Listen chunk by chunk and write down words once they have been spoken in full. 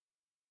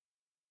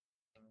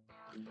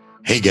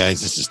Hey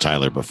guys, this is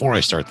Tyler. Before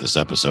I start this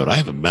episode, I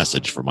have a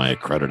message for my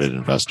accredited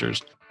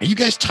investors. Are you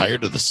guys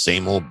tired of the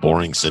same old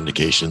boring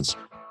syndications?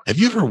 Have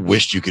you ever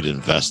wished you could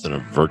invest in a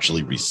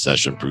virtually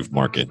recession-proof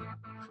market?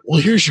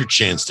 Well, here's your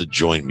chance to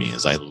join me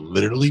as I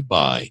literally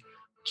buy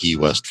Key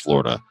West,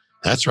 Florida.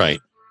 That's right,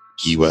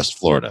 Key West,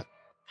 Florida.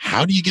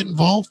 How do you get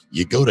involved?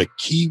 You go to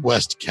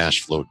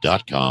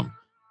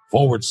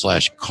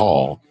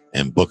keywestcashflow.com/call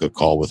and book a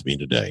call with me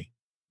today.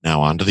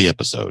 Now on to the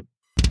episode.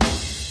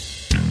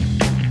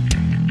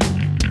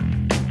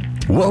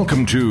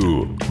 Welcome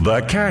to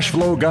the Cash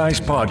Flow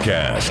Guys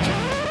podcast.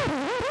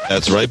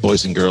 That's right,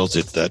 boys and girls.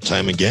 It's that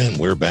time again.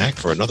 We're back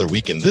for another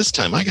week, and this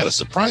time I got a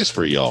surprise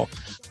for y'all.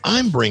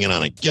 I'm bringing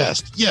on a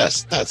guest.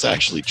 Yes, that's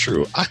actually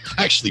true. I'm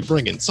actually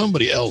bringing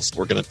somebody else.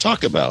 We're going to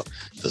talk about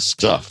the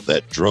stuff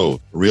that drove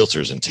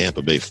realtors in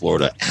Tampa Bay,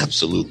 Florida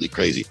absolutely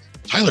crazy.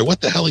 Tyler,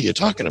 what the hell are you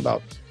talking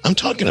about? I'm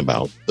talking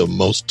about the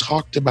most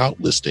talked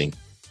about listing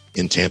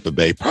in Tampa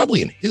Bay,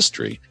 probably in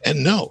history.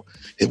 And no,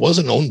 it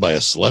wasn't owned by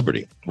a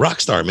celebrity.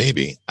 Rockstar,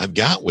 maybe. I've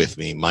got with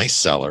me my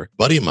seller,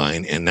 buddy of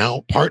mine, and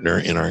now partner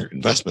in our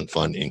investment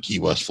fund in Key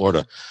West,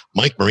 Florida,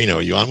 Mike Marino.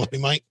 Are you on with me,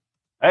 Mike?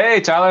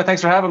 Hey, Tyler.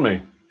 Thanks for having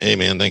me. Hey,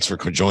 man. Thanks for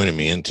joining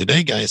me. And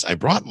today, guys, I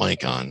brought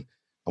Mike on.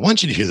 I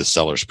want you to hear the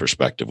seller's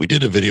perspective. We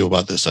did a video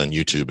about this on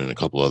YouTube and a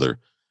couple other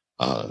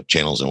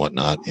channels and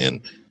whatnot.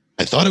 And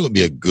I thought it would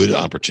be a good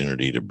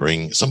opportunity to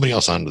bring somebody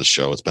else onto the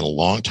show. It's been a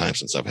long time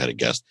since I've had a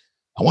guest.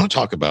 I want to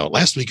talk about,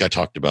 last week I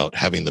talked about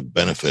having the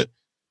benefit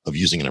of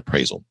using an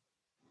appraisal.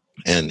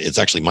 And it's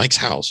actually Mike's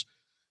house,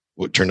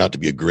 what turned out to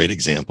be a great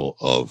example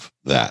of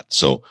that.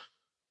 So,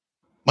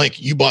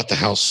 Mike, you bought the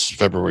house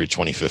February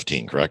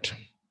 2015, correct?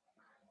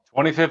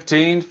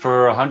 2015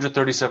 for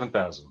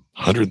 $137,000.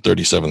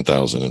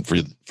 $137,000. And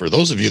for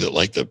those of you that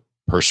like the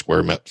per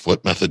square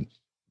foot method,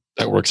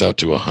 that works out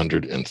to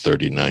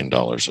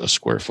 $139 a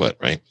square foot,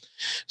 right?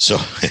 So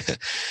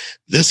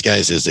this,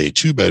 guys, is a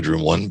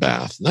 2-bedroom,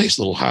 1-bath, nice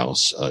little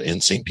house in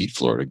St. Pete,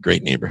 Florida.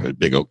 Great neighborhood,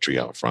 big oak tree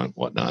out front,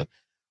 whatnot.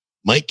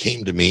 Mike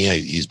came to me.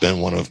 He's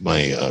been one of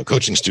my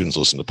coaching students,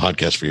 listened to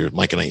podcasts for years.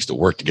 Mike and I used to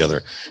work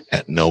together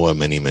at NOAA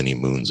many, many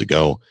moons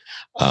ago.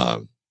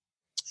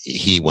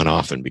 He went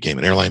off and became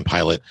an airline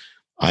pilot.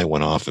 I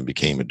went off and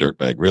became a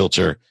dirtbag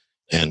realtor.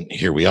 And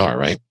here we are,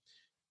 right?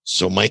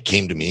 So Mike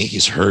came to me.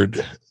 He's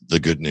heard the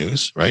good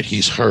news, right?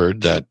 He's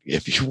heard that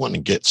if you want to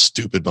get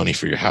stupid money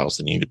for your house,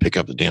 then you need to pick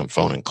up the damn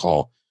phone and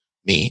call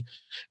me,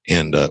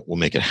 and we'll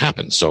make it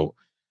happen. So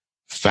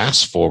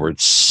fast forward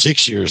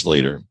 6 years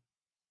later,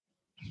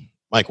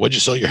 Mike, what'd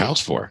you sell your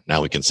house for?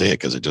 Now we can say it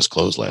because it just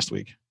closed last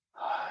week.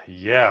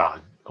 Yeah,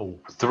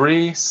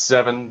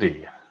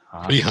 370.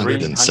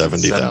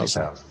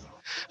 370,000.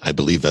 I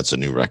believe that's a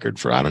new record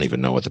for, I don't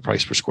even know what the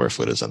price per square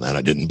foot is on that.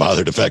 I didn't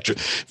bother to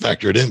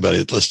factor it in,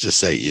 but let's just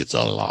say it's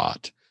a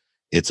lot.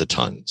 It's a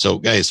ton. So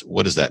guys,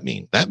 what does that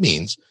mean? That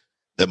means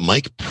that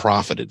Mike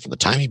profited from the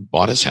time he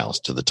bought his house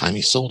to the time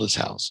he sold his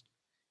house.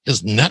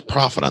 His net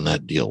profit on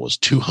that deal was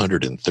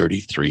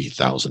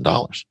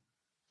 $233,000.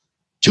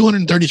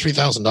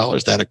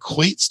 $233,000. That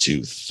equates to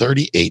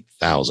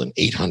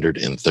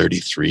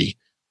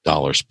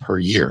 $38,833 per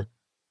year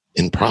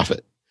in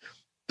profit.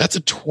 That's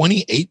a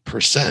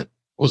 28%.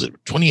 What was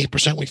it?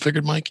 28% we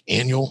figured, Mike,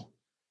 annual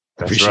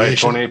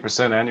appreciation. That's right.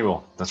 28%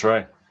 annual. That's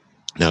right.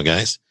 Now,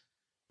 guys,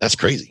 that's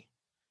crazy.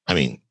 I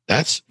mean,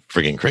 that's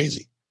friggin'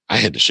 crazy. I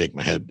had to shake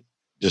my head.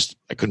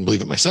 I couldn't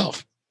believe it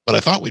myself. But I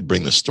thought we'd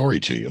bring the story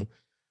to you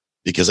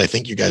because I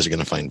think you guys are going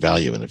to find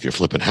value. And if you're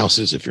flipping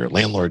houses, if you're a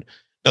landlord,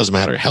 doesn't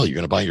matter. Hell, you're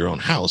going to buy your own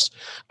house.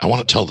 I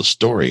want to tell the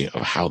story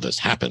of how this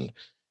happened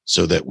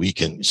so that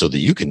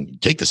you can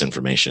take this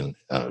information,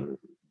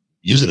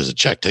 use it as a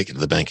check, take it to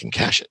the bank and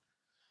cash it.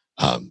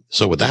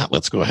 So with that,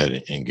 let's go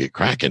ahead and get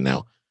cracking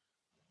now.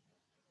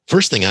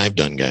 First thing I've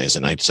done, guys,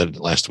 and I said it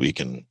last week,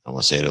 and I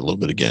want to say it a little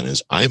bit again,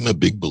 is I'm a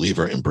big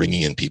believer in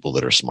bringing in people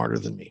that are smarter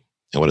than me.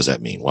 And what does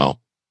that mean?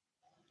 Well,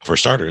 for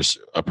starters,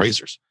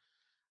 appraisers.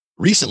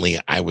 Recently,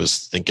 I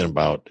was thinking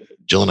about,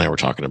 Jill and I were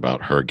talking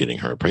about her getting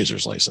her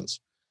appraiser's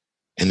license.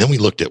 And then we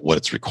looked at what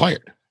it's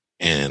required.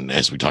 And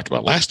as we talked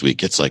about last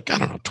week, it's like, I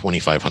don't know,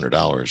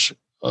 $2,500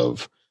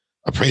 of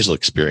appraisal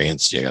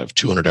experience. You have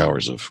 200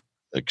 hours of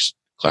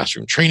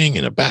classroom training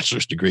and a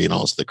bachelor's degree and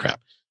all this other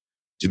crap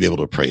to be able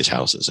to appraise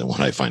houses. And what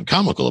I find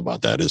comical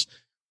about that is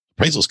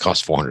appraisals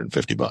cost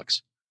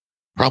 $450,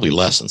 probably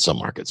less in some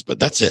markets, but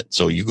that's it.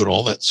 So you go to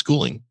all that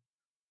schooling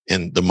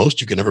and the most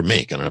you can ever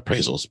make on an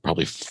appraisal is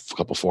probably a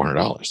couple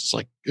 $400. It's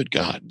like, good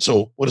God.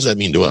 So what does that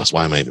mean to us?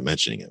 Why am I even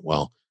mentioning it?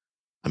 Well,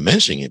 I'm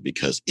mentioning it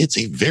because it's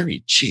a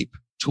very cheap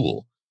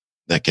tool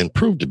that can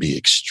prove to be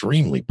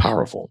extremely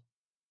powerful.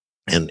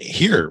 And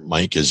here,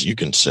 Mike, as you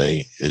can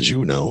say, as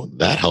you know,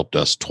 that helped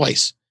us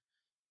twice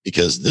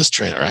because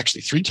or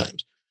actually 3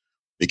 times,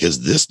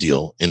 because this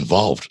deal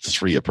involved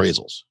 3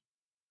 appraisals.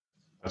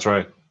 That's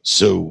right.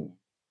 So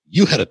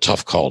you had a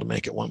tough call to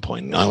make at one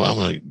point. Now I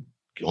want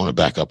to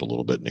back up a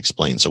little bit and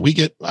explain. So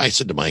I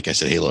said to Mike, I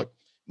said, hey, look,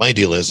 my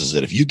deal is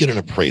that if you get an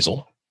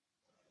appraisal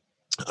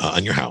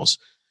on your house,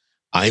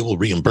 I will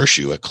reimburse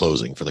you at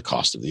closing for the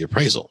cost of the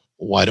appraisal.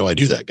 why do I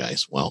do that,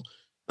 guys? Well,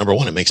 number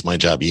one, it makes my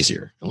job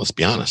easier. And let's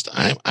be honest,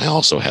 I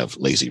also have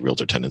lazy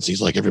realtor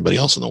tendencies like everybody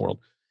else in the world.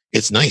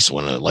 It's nice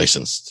when a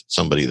licensed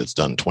somebody that's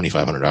done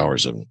 2,500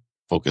 hours and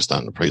focused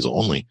on appraisal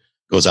only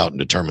goes out and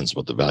determines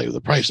what the value of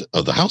the price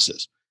of the house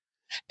is.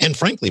 And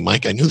frankly,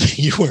 Mike, I knew that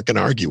you weren't going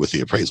to argue with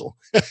the appraisal.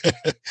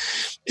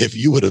 If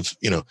you would have,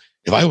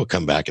 if I would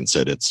come back and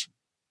said it's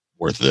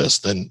worth this,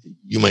 then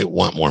you might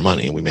want more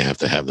money, and we may have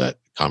to have that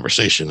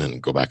conversation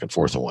and go back and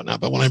forth and whatnot.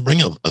 But when I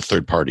bring a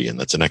third party in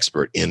that's an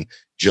expert in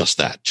just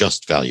that,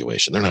 just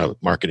valuation, they're not a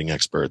marketing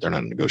expert, they're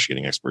not a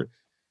negotiating expert.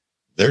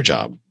 Their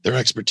job, their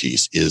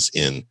expertise is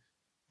in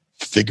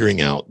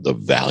figuring out the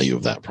value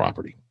of that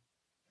property.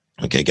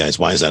 Okay, guys,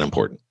 why is that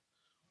important?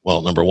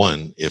 Well, number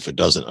one, if it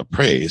doesn't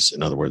appraise,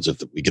 in other words,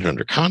 if we get it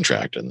under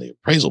contract and the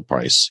appraisal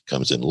price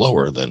comes in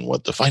lower than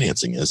what the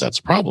financing is, that's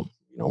a problem.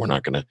 We're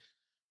not going to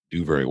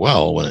do very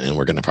well, and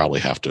we're going to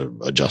probably have to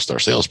adjust our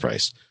sales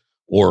price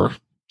or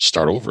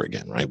start over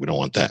again, right? We don't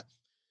want that.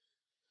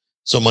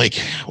 So, Mike,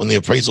 when the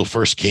appraisal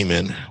first came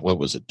in, what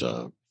was it?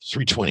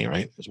 320,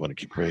 right? Is what it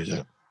keep praising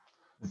at.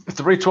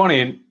 320.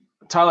 And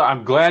Tyler,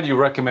 I'm glad you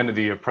recommended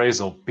the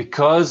appraisal,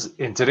 because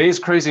in today's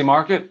crazy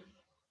market,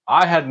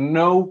 I had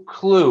no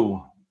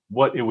clue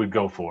what it would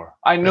go for.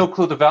 I had no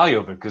clue the value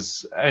of it,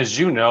 because as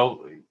you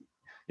know,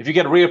 if you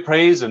get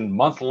reappraised a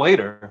month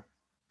later,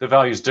 the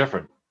value is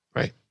different.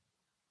 Right.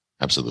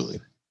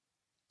 Absolutely.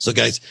 So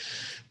guys,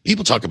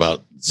 people talk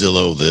about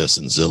Zillow this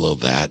and Zillow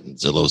that, and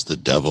Zillow's the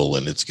devil,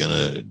 and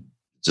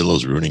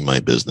Zillow's ruining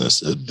my business.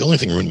 The only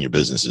thing ruining your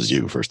business is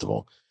you, first of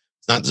all.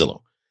 It's not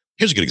Zillow.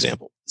 Here's a good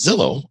example.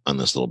 Zillow on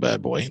this little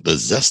bad boy, the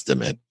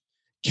Zestimate,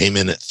 came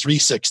in at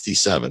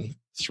 367,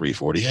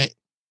 348.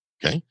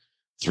 Okay.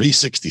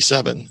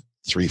 367,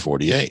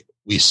 348.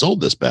 We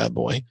sold this bad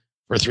boy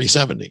for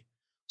 370.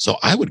 So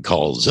I would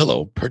call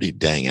Zillow pretty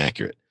dang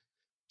accurate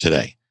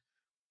today.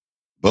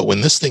 But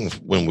when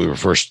we were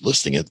first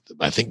listing it,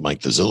 I think,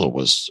 Mike, the Zillow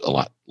was a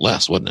lot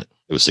less, wasn't it?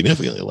 It was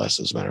significantly less,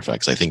 as a matter of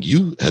fact. I think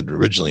you had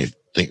originally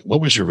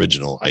what was your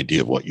original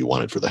idea of what you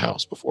wanted for the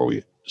house before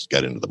we just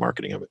got into the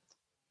marketing of it?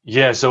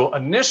 Yeah. So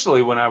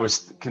initially, when I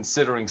was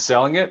considering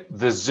selling it,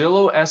 the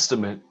Zillow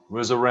estimate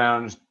was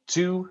around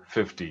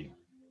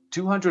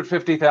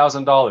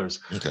 $250,000.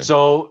 Okay.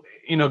 So,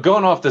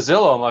 going off the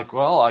Zillow, I'm like,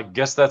 well, I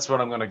guess that's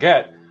what I'm going to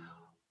get.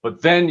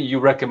 But then you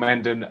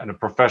recommended a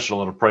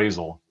professional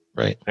appraisal.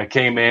 Right. That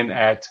came in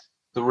at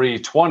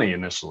 320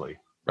 initially.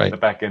 Right.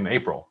 Back in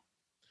April.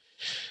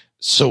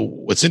 So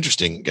what's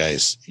interesting,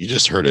 guys, you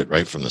just heard it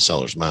right from the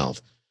seller's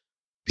mouth.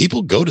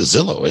 People go to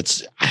Zillow.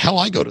 It's how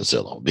I go to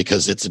Zillow,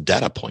 because it's a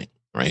data point,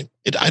 right?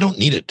 I don't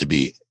need it to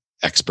be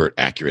expert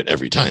accurate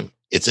every time.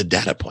 It's a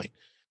data point.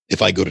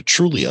 If I go to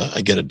Trulia,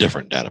 I get a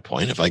different data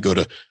point. If I go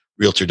to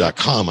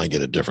Realtor.com, I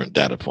get a different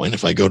data point.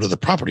 If I go to the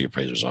property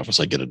appraiser's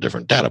office, I get a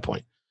different data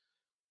point.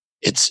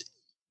 It's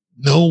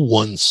no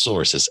one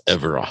source is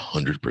ever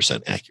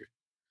 100% accurate,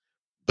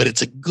 but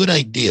it's a good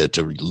idea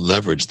to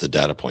leverage the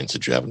data points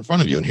that you have in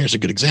front of you. And here's a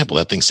good example.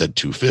 That thing said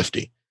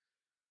 250.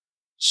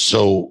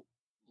 So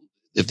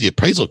if the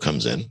appraisal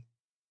comes in,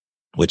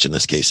 which in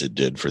this case it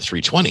did for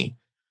 320,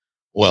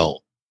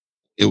 well,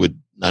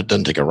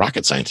 doesn't take a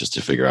rocket scientist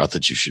to figure out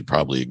that you should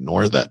probably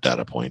ignore that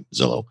data point,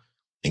 Zillow,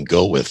 and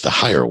go with the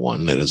higher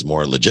one that is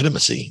more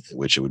legitimacy,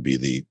 which it would be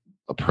the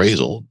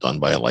appraisal done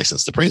by a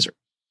licensed appraiser.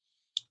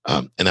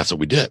 And that's what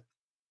we did.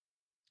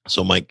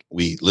 So, Mike,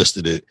 we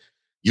listed it.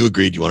 You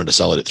agreed you wanted to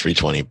sell it at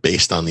 320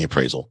 based on the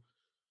appraisal.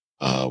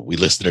 We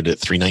listed it at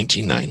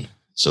 319.9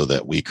 so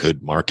that we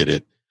could market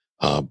it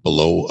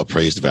below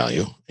appraised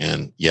value.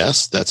 And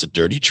yes, that's a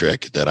dirty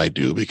trick that I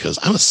do because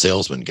I'm a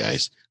salesman,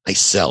 guys. I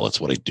sell. That's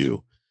what I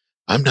do.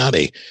 I'm not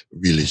a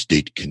real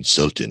estate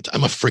consultant.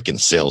 I'm a freaking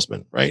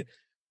salesman, right?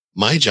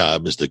 My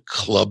job is to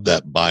club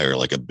that buyer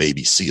like a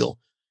baby seal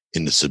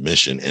into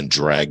submission and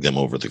drag them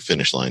over the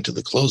finish line to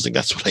the closing.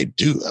 That's what I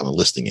do. I'm a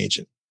listing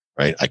agent,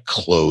 right? I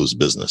close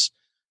business.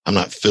 I'm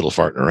not fiddle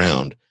farting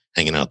around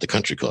hanging out at the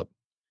country club.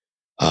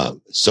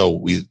 So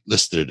we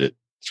listed it at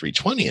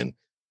 320. And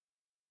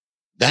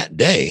that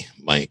day,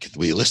 Mike,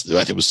 we listed it. I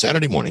think it was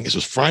Saturday morning. This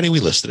was Friday.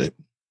 We listed it.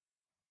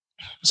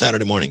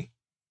 Saturday morning.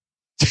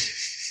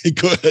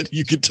 Go ahead.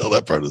 You can tell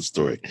that part of the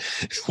story.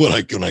 When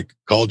I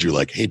called you,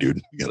 like, hey, dude,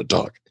 we got to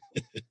talk.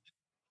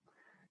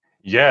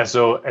 Yeah.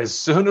 So as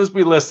soon as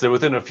we listed,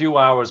 within a few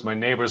hours, my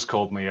neighbors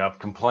called me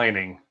up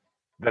complaining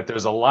that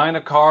there's a line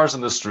of cars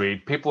in the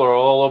street. People are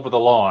all over the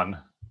lawn.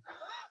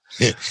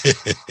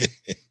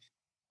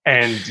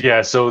 And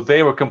yeah, so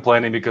they were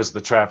complaining because of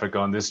the traffic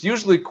on this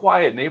usually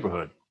quiet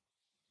neighborhood.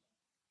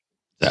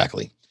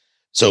 Exactly.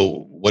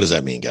 So what does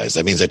that mean, guys?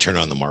 That means I turn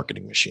on the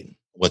marketing machine.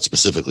 What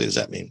specifically does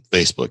that mean?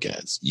 Facebook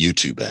ads,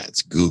 YouTube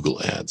ads,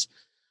 Google ads.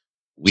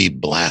 We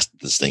blast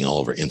this thing all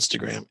over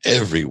Instagram,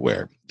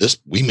 everywhere.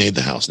 We made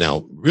the house. Now,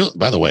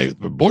 by the way,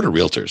 Board of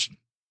Realtors,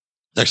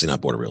 actually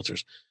not Board of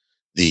Realtors,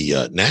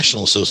 the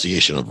National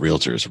Association of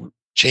Realtors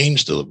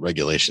changed the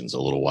regulations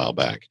a little while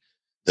back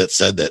that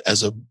said that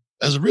as a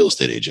real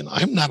estate agent,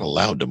 I'm not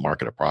allowed to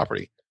market a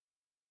property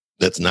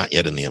that's not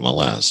yet in the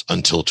MLS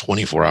until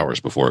 24 hours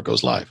before it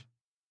goes live.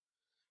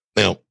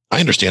 Now, I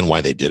understand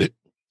why they did it.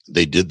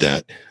 They did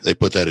that. They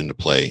put that into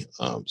play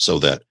so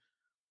that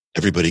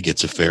everybody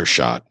gets a fair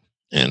shot,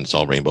 and it's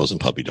all rainbows and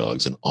puppy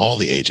dogs, and all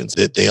the agents,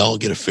 that they all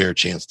get a fair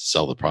chance to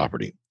sell the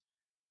property.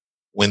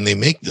 When they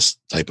make this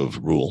type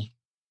of rule,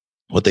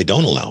 what they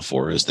don't allow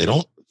for is they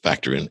don't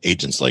factor in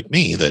agents like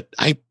me that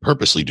I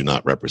purposely do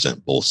not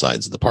represent both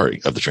sides of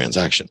the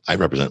transaction. I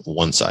represent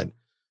one side,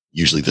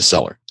 usually the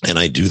seller. And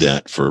I do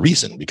that for a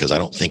reason, because I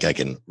don't think I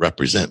can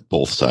represent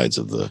both sides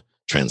of the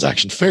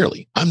transaction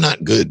fairly. I'm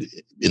not good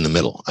in the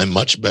middle. I'm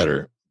much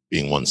better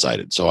being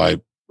one-sided. So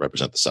I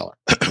represent the seller.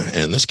 And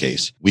in this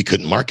case, we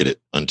couldn't market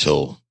it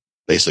until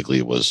basically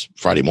it was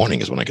Friday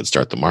morning is when I could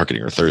start the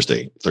marketing, or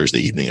Thursday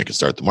evening I could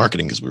start the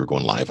marketing, because we were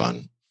going live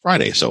on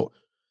Friday. So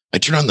I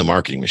turn on the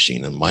marketing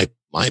machine, and my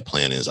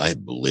plan is I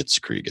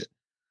blitzkrieg it.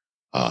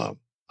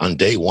 On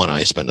day one,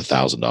 I spend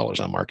 $1,000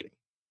 on marketing.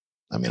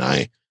 I mean,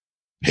 I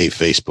pay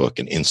Facebook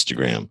and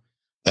Instagram.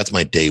 That's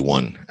my day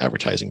one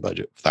advertising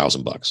budget,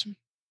 $1,000.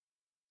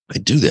 I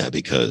do that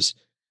because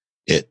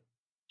it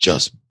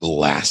just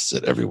blasts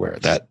it everywhere.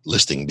 That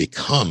listing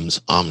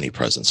becomes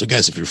omnipresent. So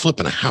guys, if you're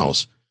flipping a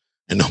house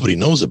and nobody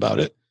knows about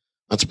it,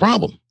 that's a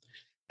problem.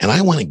 And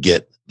I want to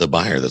get the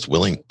buyer that's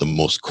willing, the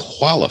most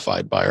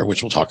qualified buyer,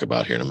 which we'll talk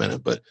about here in a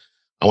minute, but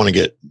I want to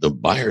get the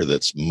buyer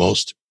that's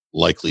most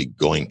likely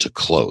going to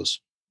close.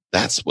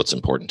 That's what's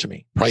important to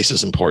me. Price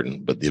is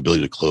important, but the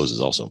ability to close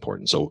is also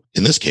important. So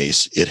in this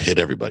case, it hit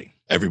everybody.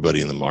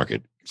 Everybody in the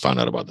market found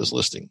out about this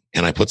listing.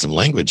 And I put some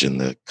language in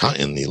the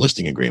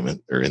listing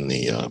agreement, or in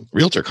the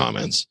realtor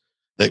comments,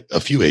 that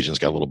a few agents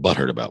got a little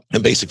butthurt about.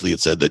 And basically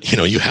it said that,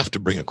 you have to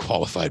bring a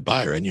qualified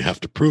buyer and you have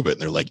to prove it.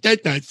 And they're like,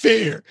 that's not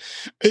fair.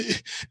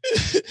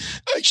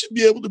 I should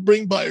be able to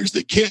bring buyers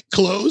that can't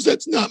close.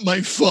 That's not my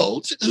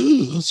fault.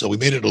 Ugh. So we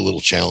made it a little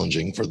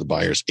challenging for the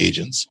buyer's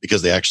agents,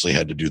 because they actually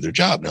had to do their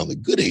job. Now the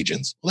good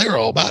agents, well, they're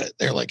all about it.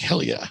 They're like,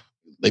 hell yeah,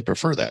 they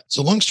prefer that.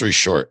 So long story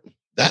short,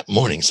 that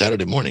morning,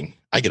 Saturday morning,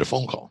 I get a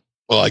phone call.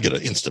 Well, I get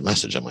an instant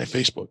message on my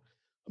Facebook.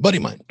 A buddy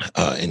of mine,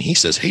 and he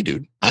says, hey,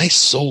 dude, I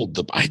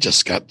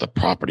just got the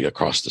property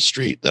across the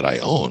street that I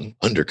own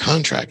under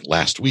contract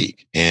last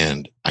week,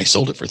 and I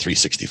sold it for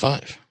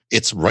 $365.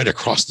 It's right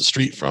across the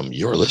street from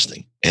your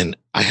listing. And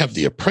I have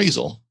the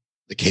appraisal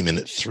that came in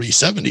at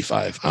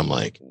 $375. I'm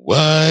like,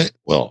 what?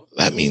 Well,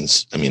 that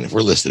means, if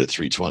we're listed at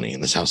 $320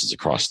 and this house is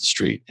across the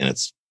street and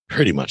it's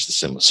pretty much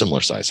the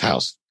similar size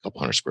house, a couple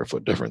hundred square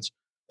foot difference,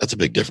 that's a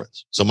big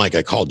difference. So, Mike,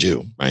 I called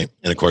you, right?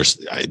 And of course,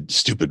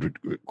 stupid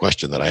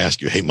question that I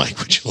asked you, hey, Mike,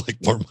 would you like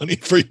more money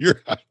for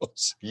your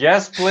house?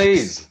 Yes,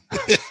 please.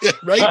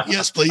 Right?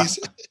 Yes, please.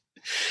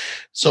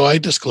 So I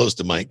disclosed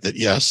to Mike that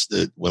yes,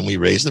 that when we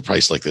raise the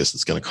price like this,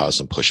 it's going to cause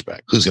some pushback.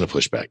 Who's going to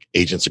push back?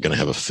 Agents are going to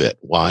have a fit.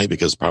 Why?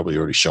 Because probably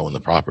already showing the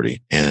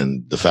property,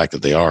 and the fact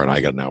that they are, and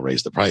I got to now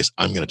raise the price,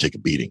 I'm going to take a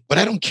beating. But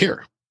I don't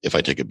care if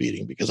I take a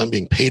beating, because I'm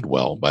being paid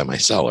well by my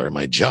seller.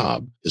 My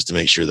job is to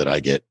make sure that I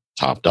get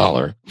top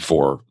dollar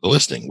for the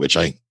listing, which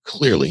I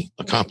clearly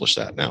accomplished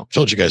that. Now, I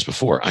told you guys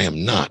before, I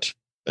am not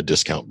a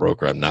discount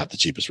broker. I'm not the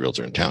cheapest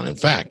realtor in town. In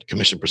fact,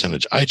 commission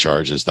percentage I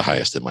charge is the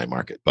highest in my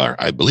market. But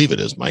I believe it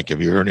is. Mike,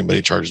 have you heard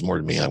anybody charges more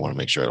than me? I want to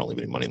make sure I don't leave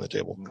any money on the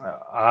table.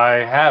 I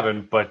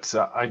haven't, but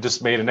I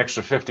just made an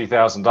extra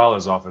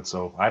 $50,000 off it,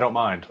 so I don't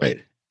mind.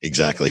 Right.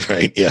 Exactly.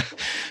 Right. Yeah.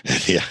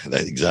 Yeah.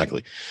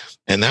 Exactly.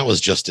 And that was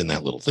just in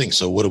that little thing.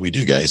 So what do we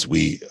do, guys?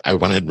 I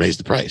went ahead and raised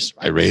the price.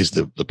 I raised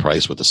the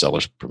price with the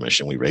seller's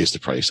permission. We raised the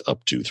price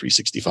up to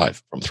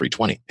 $365 from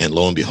 $320. And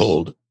lo and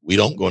behold, we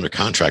don't go under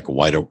contract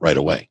right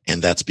away.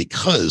 And that's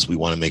because we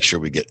want to make sure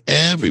we got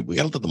to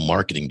let the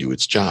marketing do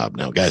its job.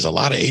 Now, guys, a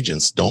lot of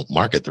agents don't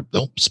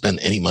don't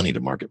spend any money to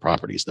market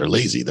properties. They're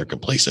lazy. They're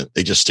complacent.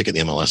 They just stick it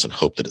in the MLS and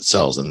hope that it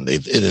sells. And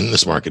in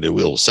this market, it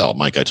will sell.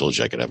 Mike, I told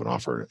you I could have an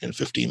offer in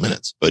 15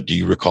 minutes. But do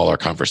you recall our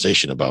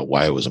conversation about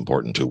why it was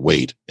important to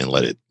wait and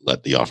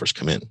let the offers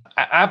come in?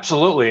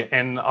 Absolutely.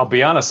 And I'll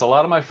be honest, a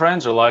lot of my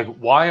friends are like,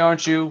 why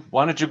don't you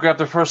grab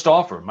the first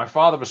offer? My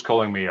father was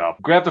calling me up.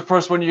 Grab the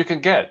first one you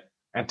can get.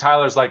 And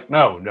Tyler's like,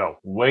 no,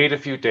 wait a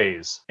few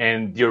days.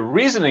 And your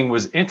reasoning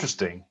was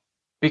interesting,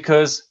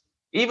 because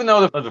even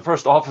though the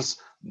first office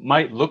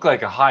might look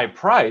like a high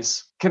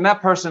price, can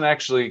that person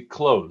actually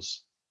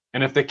close?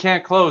 And if they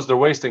can't close, they're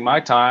wasting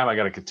my time. I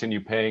got to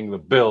continue paying the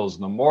bills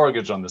and the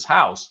mortgage on this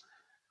house,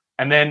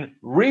 and then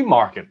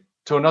remarket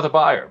to another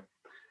buyer.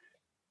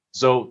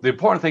 So the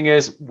important thing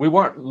is, we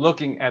weren't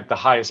looking at the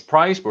highest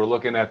price. We're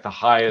looking at the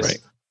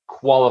highest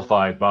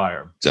qualified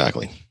buyer.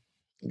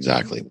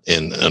 Exactly.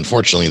 And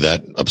unfortunately,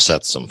 that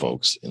upsets some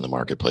folks in the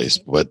marketplace,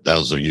 but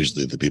those are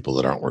usually the people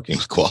that aren't working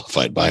with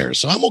qualified buyers.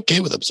 So I'm okay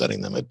with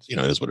upsetting them. It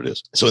is what it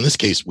is. So in this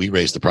case, we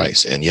raised the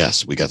price, and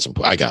yes, I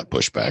got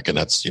pushback, and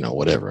that's,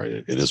 whatever.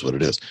 It is what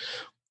it is.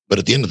 But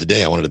at the end of the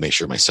day, I wanted to make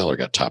sure my seller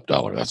got top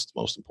dollar. That's the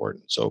most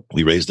important. So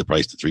we raised the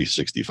price to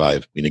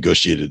 $365. We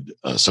negotiated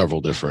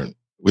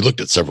we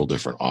looked at several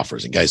different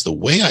offers. And guys, the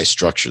way I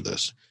structure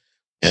this,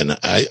 and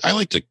I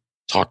like to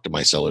talk to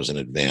my sellers in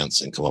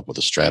advance and come up with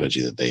a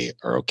strategy that they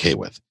are okay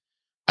with.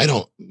 I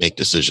don't make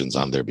decisions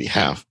on their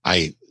behalf.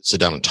 I sit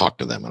down and talk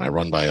to them, and I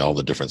run by all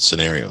the different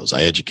scenarios.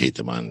 I educate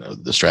them on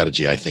the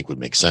strategy I think would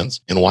make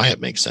sense and why it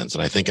makes sense.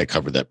 And I think I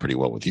covered that pretty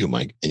well with you,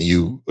 Mike. And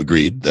you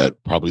agreed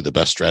that probably the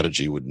best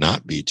strategy would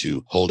not be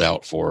to hold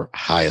out for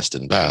highest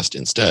and best.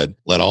 Instead,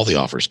 let all the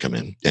offers come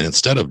in. And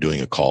instead of doing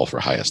a call for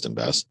highest and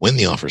best, when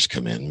the offers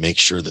come in, make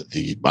sure that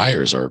the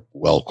buyers are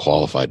well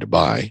qualified to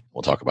buy.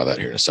 We'll talk about that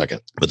here in a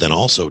second. But then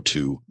also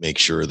to make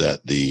sure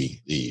that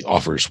the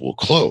offers will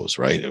close,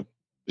 right?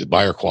 The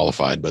buyer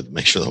qualified, but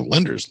make sure the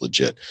lender's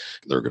legit.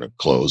 They're going to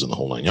close in the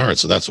whole 9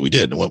 yards. So that's what we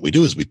did. And what we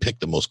do is we pick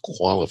the most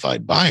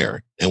qualified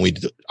buyer, and we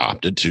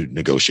opted to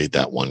negotiate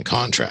that one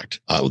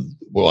contract.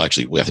 Well,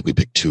 actually, I think we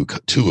picked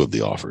two of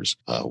the offers.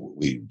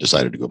 We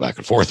decided to go back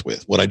and forth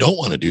with. What I don't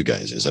want to do,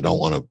 guys, is I don't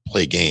want to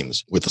play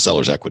games with the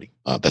seller's equity.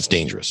 That's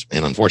dangerous.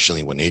 And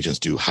unfortunately, when agents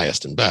do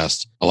highest and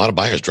best, a lot of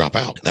buyers drop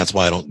out. That's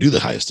why I don't do the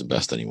highest and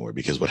best anymore,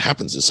 because what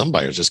happens is some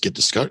buyers just get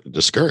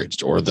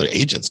discouraged, or the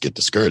agents get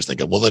discouraged. They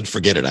go, well, then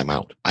forget it. I'm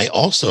out. I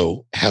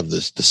also have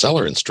the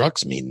seller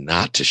instructs me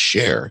not to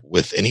share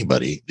with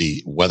anybody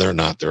whether or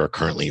not there are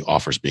currently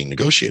offers being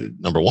negotiated.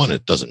 Number one,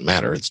 it doesn't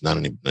matter. It's not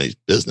anybody's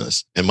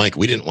business. And Mike,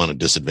 we didn't want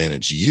to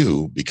disadvantage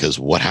you, because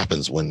what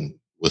happens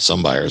with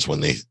some buyers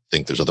when they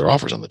think there's other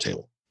offers on the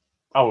table?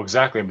 Oh,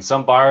 exactly. I mean,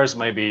 some buyers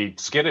may be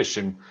skittish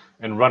and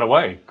run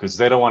away because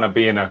they don't want to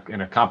be in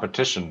a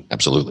competition.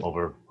 Absolutely.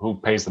 Over who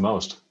pays the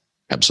most.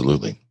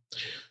 Absolutely.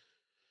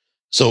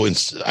 So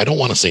I don't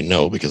want to say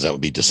no, because that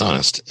would be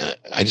dishonest.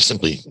 I just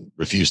simply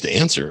refuse to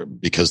answer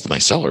because my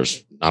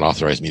seller's not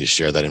authorized me to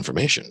share that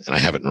information, and I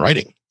have it in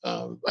writing.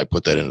 I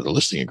put that into the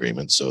listing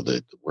agreement so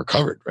that we're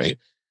covered, right?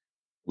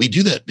 We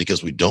do that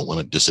because we don't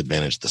want to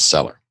disadvantage the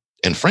seller.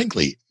 And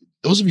frankly,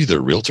 those of you that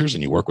are realtors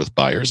and you work with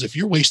buyers, if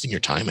you're wasting your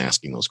time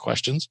asking those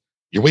questions,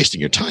 you're wasting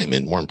your time.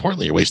 And more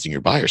importantly, you're wasting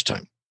your buyer's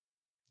time.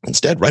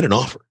 Instead, write an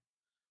offer.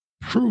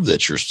 Prove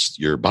that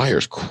your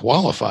buyer's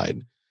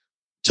qualified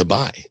to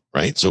buy,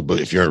 right? So, but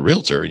if you're a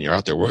realtor and you're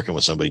out there working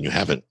with somebody and you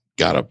haven't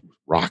got a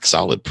rock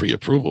solid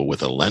pre-approval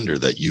with a lender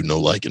that you know,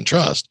 like, and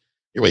trust,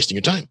 you're wasting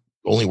your time.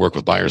 Only work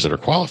with buyers that are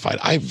qualified.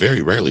 I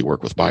very rarely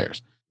work with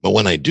buyers. But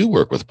when I do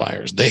work with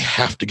buyers, they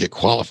have to get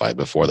qualified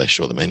before they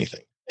show them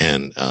anything.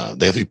 And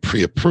they have to be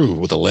pre-approved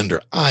with a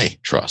lender I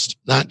trust,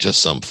 not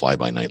just some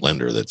fly-by-night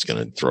lender that's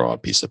going to throw out a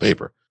piece of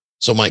paper.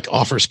 So, Mike,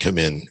 offers come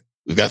in.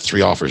 We've got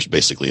 3 offers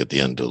basically at the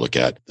end to look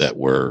at that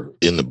were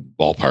in the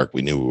ballpark.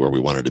 We knew where we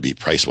wanted to be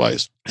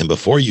price-wise. And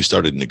before you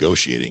started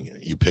negotiating,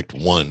 you picked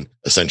one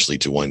essentially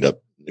to wind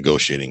up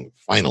negotiating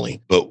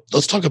finally. But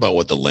let's talk about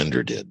what the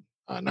lender did.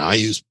 Now, I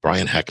use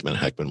Brian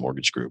Heckman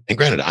Mortgage Group. And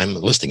granted, I'm a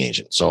listing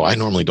agent, so I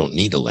normally don't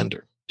need a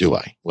lender. Do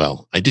I?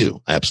 Well, I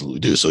do. I absolutely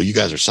do. So you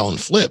guys are selling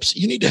flips.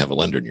 You need to have a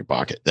lender in your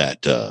pocket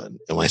that, and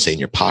when I say in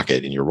your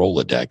pocket, in your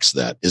Rolodex,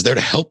 that is there to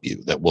help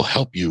you, that will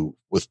help you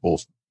with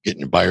both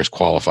getting your buyers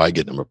qualified,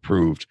 getting them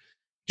approved,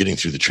 getting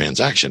through the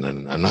transaction.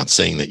 And I'm not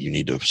saying that you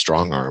need to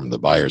strong arm the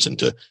buyers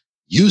into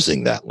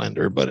using that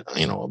lender, but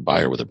a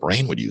buyer with a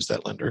brain would use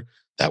that lender.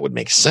 That would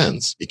make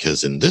sense,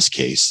 because in this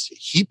case,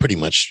 he pretty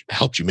much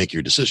helped you make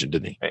your decision,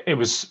 didn't he? It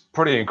was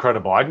pretty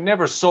incredible. I'd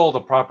never sold a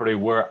property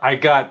where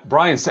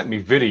Brian sent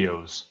me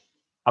videos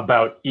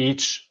about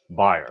each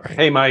buyer. Right.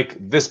 Hey, Mike,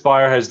 this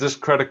buyer has this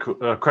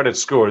credit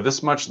score,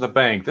 this much in the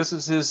bank. This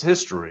is his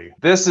history.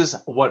 This is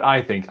what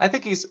I think. I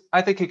think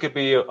he could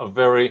be a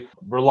very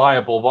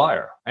reliable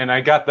buyer. And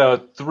I got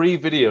the 3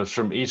 videos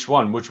from each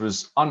one, which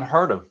was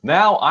unheard of.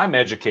 Now I'm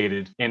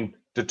educated in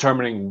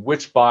determining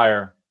which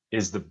buyer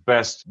is the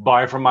best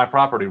buyer for my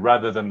property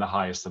rather than the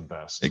highest and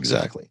best.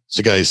 Exactly.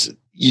 So guys,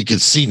 you can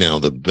see now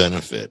the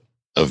benefit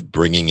of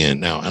bringing in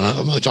now, and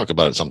I'm going to talk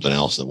about something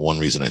else. And one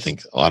reason I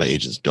think a lot of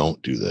agents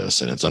don't do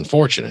this, and it's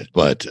unfortunate,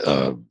 but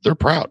they're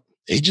proud.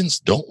 Agents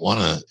don't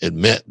want to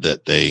admit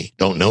that they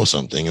don't know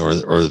something, or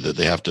that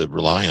they have to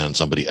rely on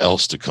somebody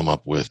else to come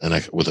up with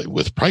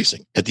with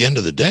pricing. At the end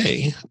of the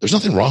day, there's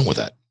nothing wrong with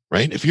that.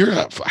 Right? If you're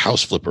a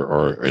house flipper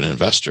or an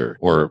investor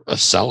or a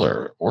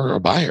seller or a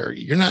buyer,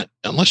 you're not,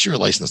 unless you're a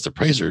licensed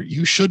appraiser,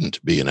 you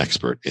shouldn't be an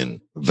expert in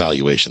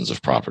valuations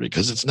of property,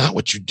 because it's not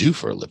what you do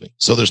for a living.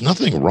 So there's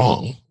nothing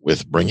wrong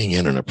with bringing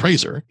in an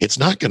appraiser. It's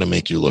not going to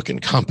make you look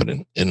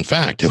incompetent. In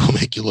fact, it will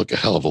make you look a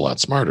hell of a lot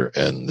smarter.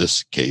 And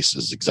this case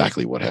is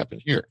exactly what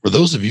happened here. For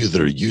those of you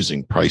that are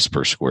using price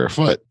per square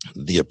foot,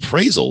 the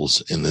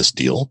appraisals in this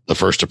deal, the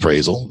first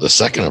appraisal, the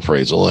second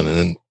appraisal, and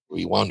then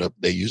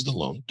they used the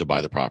loan to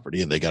buy the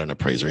property, and they got an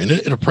appraiser, and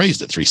it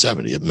appraised at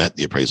 $370. It met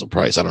the appraisal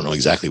price. I don't know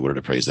exactly what it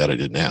appraised at. I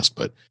didn't ask,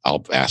 but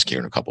I'll ask here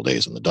in a couple of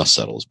days when the dust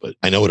settles. But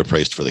I know it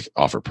appraised for the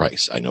offer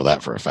price. I know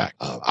that for a fact.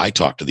 I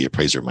talked to the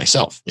appraiser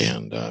myself,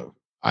 and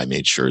I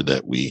made sure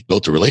that we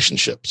built a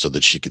relationship so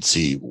that she could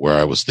see where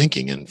I was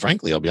thinking. And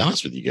frankly, I'll be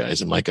honest with you guys,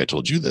 and Mike, I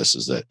told you this,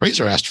 is that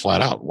appraiser asked flat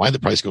out, why did the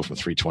price go from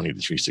 320 to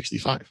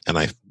 365? And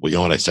you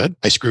know what I said?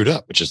 I screwed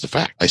up, which is the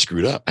fact. I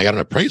screwed up. I got an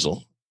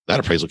appraisal. That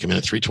appraisal came in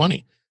at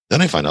 320.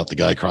 Then I find out the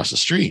guy across the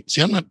street.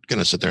 See, I'm not going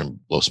to sit there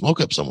and blow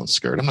smoke up someone's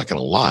skirt. I'm not going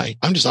to lie.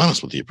 I'm just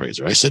honest with the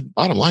appraiser. I said,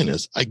 bottom line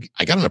is I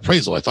got an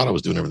appraisal. I thought I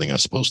was doing everything I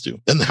was supposed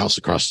to. Then the house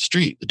across the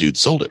street, the dude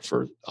sold it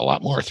for a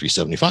lot more,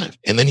 $375.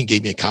 And then he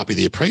gave me a copy of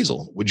the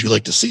appraisal. Would you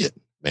like to see it,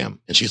 ma'am?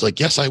 And she's like,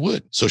 yes, I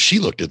would. So she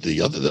looked at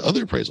the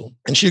other appraisal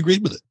and she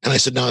agreed with it. And I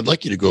said, now I'd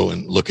like you to go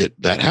and look at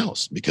that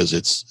house because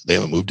they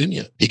haven't moved in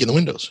yet. Peek in the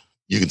windows.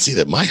 You can see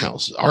that my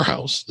house, our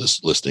house,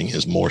 this listing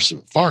is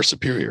far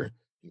superior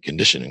in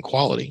condition and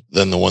quality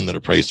than the one that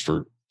appraised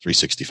for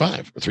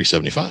 $365 or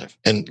 $375.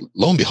 And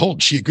lo and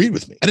behold, she agreed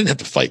with me. I didn't have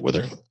to fight with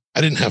her. I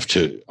didn't have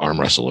to arm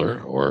wrestle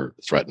her or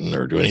threaten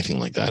or do anything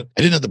like that.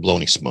 I didn't have to blow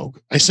any smoke.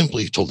 I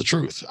simply told the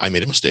truth. I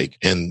made a mistake.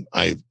 And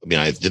I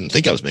didn't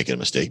think I was making a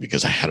mistake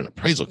because I had an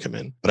appraisal come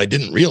in, but I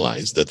didn't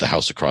realize that the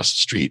house across the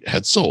street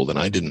had sold, and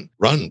I didn't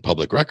run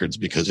public records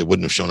because it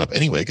wouldn't have shown up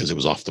anyway because it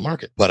was off the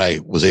market. But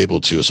I was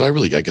able to. So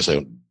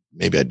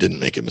maybe I didn't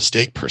make a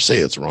mistake per se.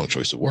 It's the wrong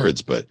choice of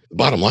words. But the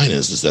bottom line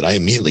is that I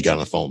immediately got on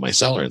the phone with my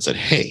seller and said,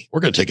 hey,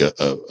 we're going to take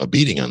a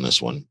beating on this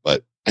one,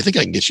 but I think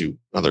I can get you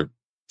another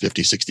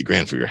 50, 60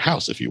 grand for your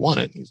house if you want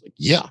it. And he's like,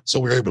 yeah.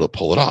 So we were able to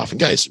pull it off. And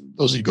guys,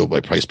 those of you go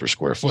by price per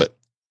square foot.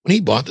 When he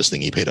bought this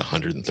thing, he paid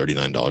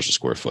 $139 a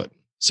square foot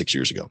 6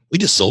 years ago. We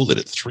just sold it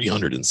at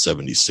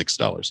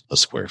 $376 a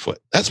square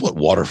foot. That's what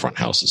waterfront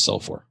houses sell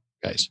for,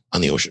 guys,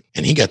 on the ocean.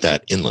 And he got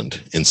that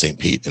inland in St.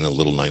 Pete in a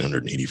little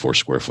 984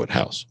 square foot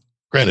house.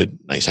 Granted,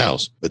 nice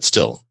house, but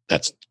still,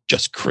 that's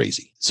just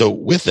crazy. So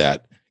with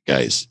that,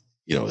 guys,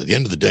 at the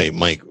end of the day,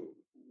 Mike,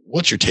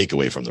 what's your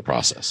takeaway from the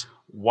process?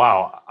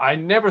 Wow. I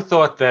never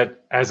thought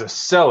that as a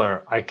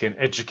seller, I can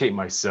educate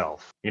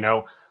myself.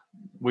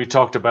 We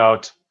talked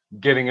about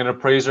getting an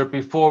appraiser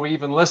before we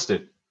even list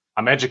it.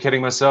 I'm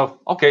educating myself.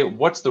 Okay,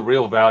 what's the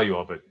real value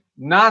of it?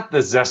 Not the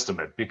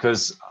Zestimate,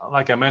 because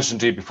like I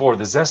mentioned to you before,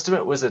 the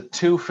Zestimate was at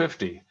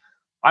 $250.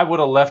 I would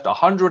have left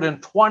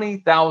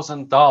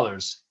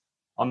 $120,000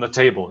 on the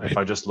table if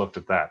I just looked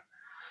at that.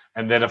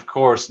 And then, of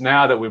course,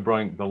 now that we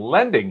bring the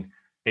lending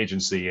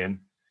agency in,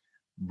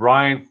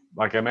 Brian,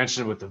 like I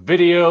mentioned, with the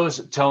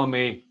videos telling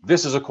me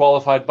this is a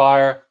qualified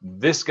buyer,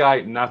 this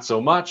guy, not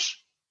so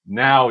much.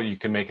 Now you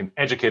can make an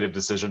educated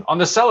decision on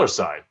the seller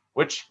side,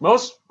 which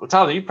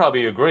Tyler, you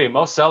probably agree.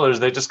 Most sellers,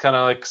 they just kind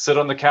of like sit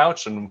on the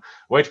couch and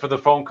wait for the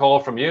phone call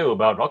from you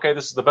about, okay,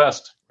 this is the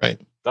best. Right.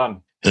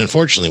 Done. And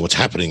unfortunately, what's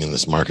happening in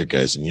this market,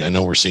 guys, and I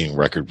know we're seeing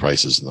record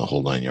prices in the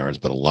whole 9 yards,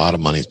 but a lot of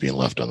money is being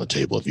left on the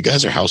table. If you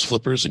guys are house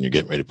flippers and you're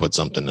getting ready to put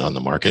something on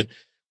the market,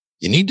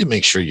 you need to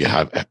make sure you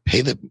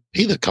pay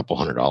the couple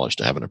 $100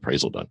 to have an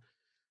appraisal done.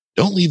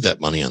 Don't leave that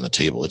money on the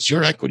table. It's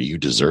your equity. You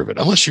deserve it.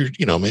 Unless you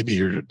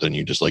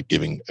just like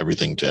giving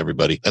everything to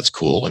everybody. That's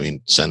cool. I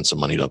mean, send some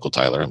money to Uncle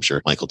Tyler. I'm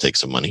sure Mike will take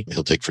some money.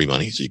 He'll take free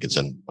money, so you can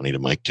send money to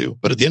Mike too.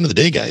 But at the end of the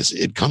day, guys,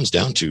 it comes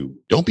down to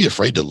don't be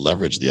afraid to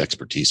leverage the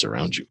expertise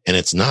around you. And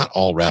it's not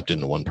all wrapped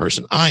into one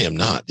person. I am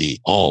not the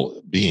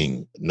all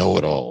being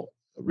know-it-all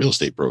real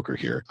estate broker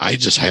here. I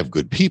just have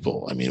good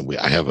people. I mean,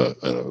 I have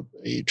a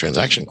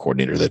transaction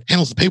coordinator that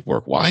handles the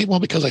paperwork. Why?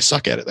 Well, because I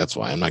suck at it. That's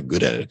why. I'm not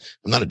good at it.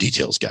 I'm not a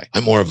details guy.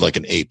 I'm more of like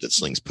an ape that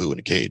slings poo in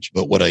a cage.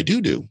 But what I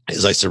do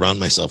is I surround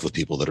myself with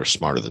people that are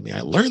smarter than me.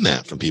 I learned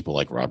that from people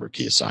like Robert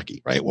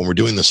Kiyosaki, right? When we're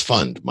doing this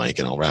fund, Mike,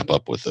 and I'll wrap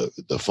up with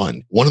the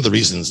fund. One of the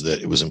reasons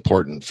that it was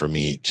important for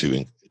me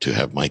to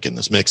have Mike in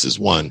this mix is,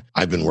 one,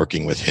 I've been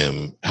working with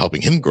him,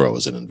 helping him grow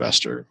as an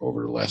investor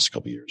over the last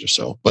couple of years or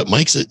so. But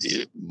Mike's a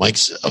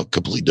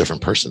completely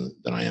different person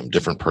than I am,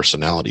 different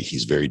personality.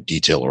 He's very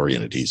detail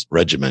oriented. He's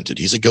regimented.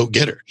 He's a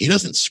go-getter. He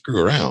doesn't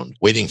screw around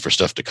waiting for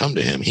stuff to come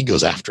to him. He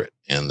goes after it.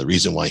 And the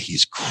reason why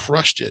he's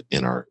crushed it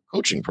in our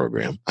coaching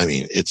program, I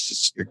mean, it's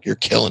just, you're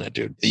killing it,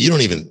 dude. You don't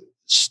even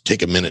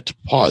take a minute to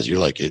pause. You're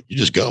like, you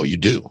just go, you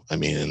do. I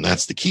mean, and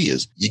that's the key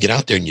is you get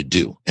out there and you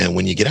do. And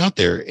when you get out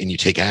there and you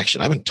take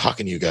action, I've been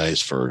talking to you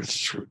guys for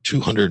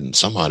 200 and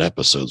some odd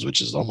episodes,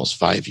 which is almost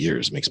 5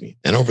 years,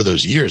 and over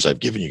those years, I've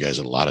given you guys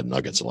a lot of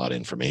nuggets, a lot of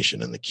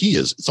information. And the key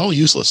is it's all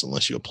useless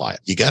unless you apply it.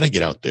 You got to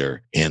get out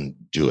there and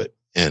do it.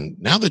 And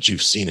now that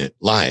you've seen it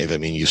live, I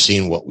mean, you've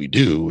seen what we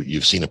do,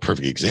 you've seen a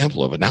perfect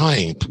example of it. Now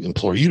I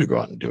implore you to go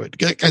out and do it.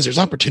 Guys, there's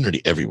opportunity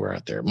everywhere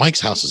out there.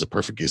 Mike's house is a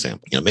perfect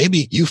example.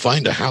 Maybe you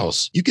find a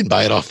house, you can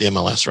buy it off the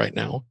MLS right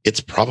now. It's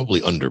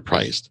probably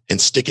underpriced,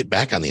 and stick it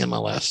back on the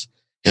MLS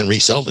and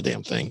resell the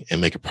damn thing and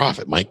make a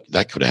profit. Mike,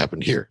 that could have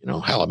happened here.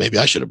 Hell, maybe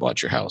I should have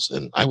bought your house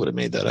and I would have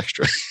made that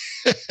extra.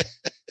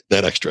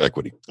 That extra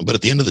equity. But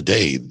at the end of the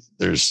day,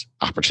 there's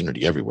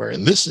opportunity everywhere.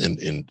 And this,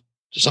 in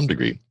to some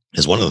degree,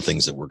 is one of the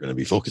things that we're going to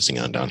be focusing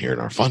on down here in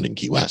our fund in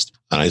Key West.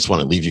 And I just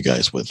want to leave you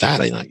guys with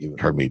that. You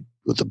heard me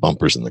with the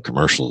bumpers and the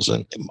commercials,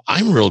 and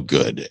I'm real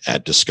good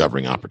at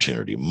discovering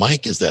opportunity.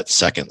 Mike is that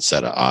second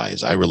set of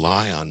eyes. I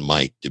rely on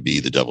Mike to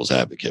be the devil's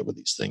advocate with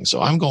these things. So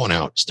I'm going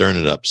out, stirring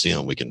it up, seeing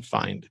what we can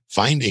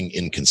finding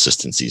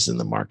inconsistencies in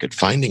the market,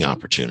 finding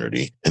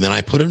opportunity. And then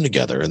I put them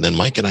together. And then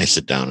Mike and I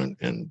sit down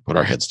and put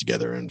our heads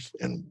together and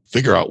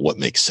figure out what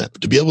makes sense.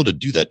 To be able to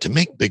do that, to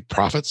make big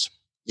profits,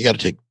 you got to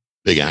take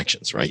big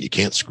actions, right? You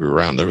can't screw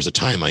around. There was a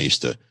time I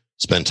used to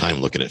spend time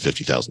looking at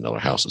 $50,000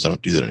 houses. I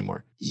don't do that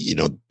anymore.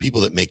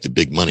 People that make the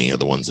big money are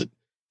the ones that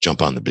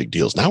jump on the big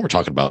deals. Now we're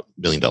talking about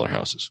 $1 million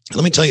houses. And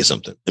let me tell you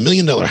something. $1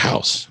 million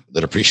house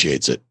that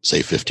appreciates at,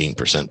 say,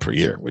 15% per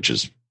year, which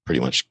is pretty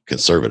much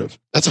conservative.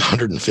 That's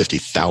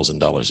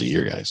 $150,000 a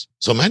year, guys.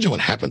 So imagine what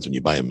happens when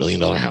you buy $1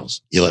 million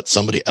house. You let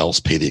somebody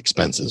else pay the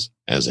expenses,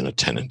 as in a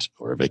tenant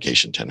or a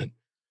vacation tenant,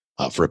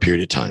 for a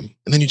period of time.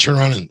 And then you turn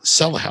around and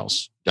sell the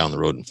house down the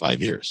road in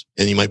 5 years.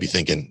 And you might be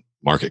thinking,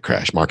 market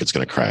crash, market's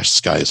going to crash,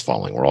 sky is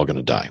falling, we're all going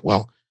to die.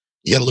 Well,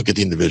 you got to look at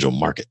the individual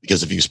market,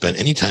 because if you spend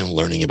any time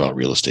learning about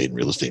real estate and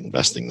real estate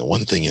investing, the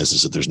one thing is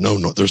that there's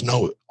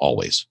no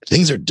always.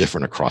 Things are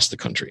different across the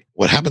country.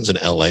 What happens in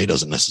LA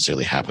doesn't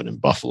necessarily happen in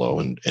Buffalo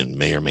and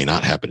may or may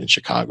not happen in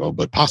Chicago,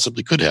 but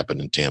possibly could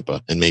happen in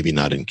Tampa and maybe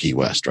not in Key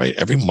West, right?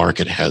 Every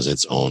market has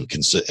its own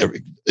things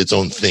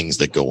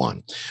that go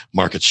on.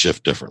 Markets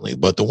shift differently.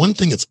 But the one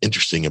thing that's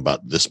interesting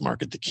about this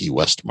market, the Key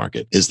West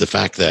market, is the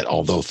fact that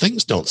although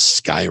things don't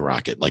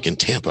skyrocket, like in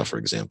Tampa, for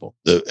example,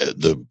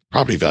 the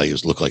property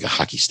values look like a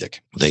hockey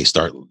stick. They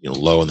start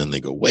low and then they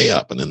go way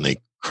up and then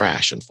they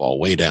crash and fall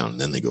way down and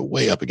then they go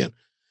way up again.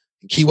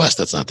 In Key West,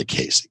 that's not the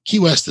case. Key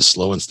West is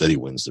slow and steady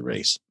wins the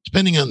race.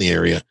 Depending on the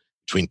area,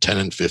 between 10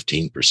 and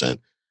 15%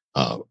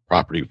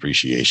 property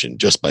appreciation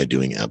just by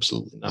doing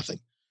absolutely nothing.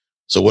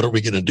 So what are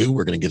we going to do?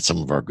 We're going to get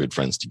some of our good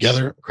friends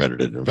together,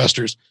 accredited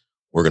investors.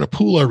 We're going to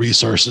pool our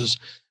resources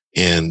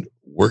and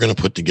we're going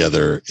to put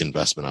together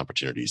investment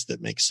opportunities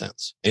that make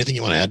sense. Anything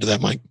you want to add to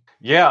that, Mike?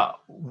 Yeah.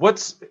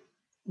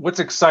 What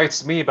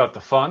excites me about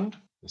the fund,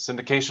 the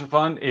syndication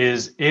fund,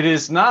 is it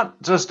is not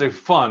just a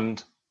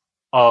fund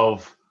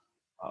of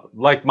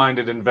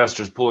like-minded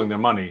investors pooling their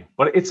money,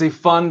 but it's a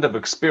fund of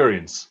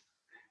experience.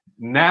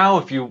 Now,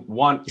 if you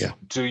want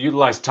to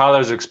utilize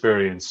Tyler's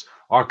experience,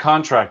 our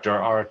contractor,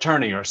 our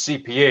attorney, our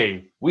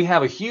CPA, we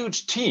have a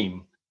huge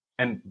team.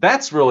 And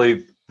that's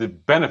really the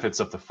benefits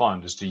of the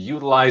fund, is to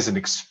utilize an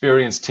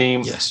experienced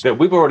team that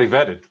we've already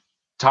vetted.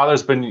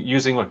 Tyler's been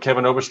using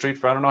Kevin Overstreet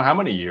for I don't know how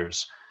many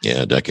years.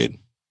 Yeah, a decade.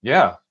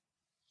 Yeah.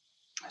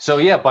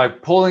 So by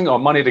pulling our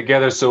money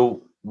together,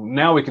 so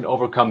now we can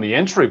overcome the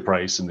entry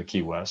price in the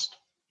Key West,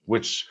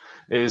 which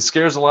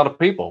scares a lot of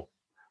people.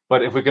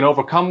 But if we can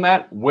overcome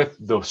that with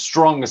the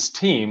strongest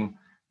team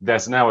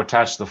that's now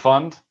attached to the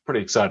fund,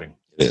 pretty exciting.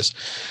 It is.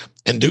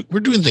 And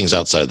we're doing things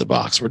outside the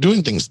box. We're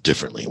doing things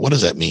differently. What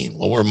does that mean?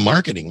 Well,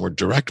 we're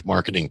direct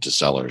marketing to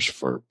sellers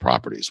for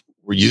properties.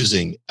 We're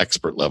using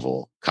expert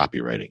level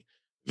copywriting,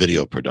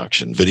 video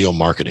production, video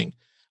marketing.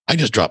 I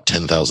just dropped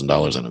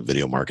 $10,000 on a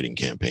video marketing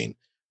campaign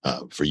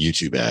for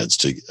YouTube ads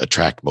to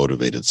attract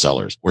motivated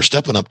sellers. We're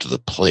stepping up to the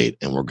plate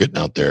and we're getting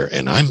out there.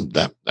 And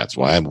that's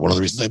why I'm one of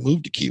the reasons I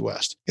moved to Key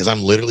West, because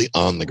I'm literally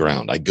on the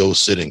ground. I go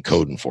sit in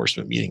code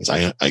enforcement meetings.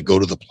 I go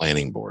to the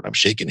planning board. I'm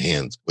shaking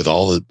hands with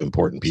all the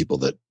important people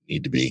that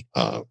need to be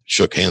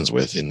shook hands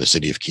with in the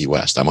city of Key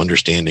West. I'm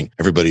understanding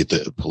everybody at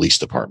the police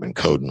department,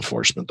 code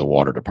enforcement, the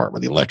water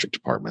department, the electric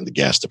department, the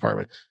gas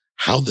department,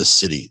 how the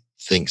city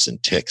thinks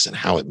and ticks and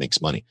how it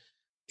makes money.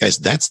 Guys,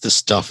 that's the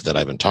stuff that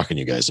I've been talking to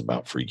you guys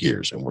about for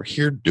years, and we're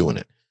here doing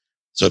it.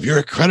 So if you're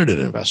an accredited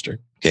investor,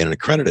 an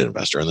accredited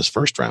investor in this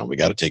first round, we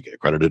got to take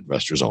accredited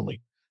investors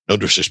only. No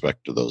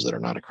disrespect to those that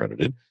are not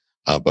accredited.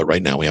 But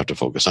right now we have to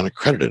focus on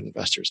accredited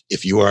investors.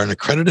 If you are an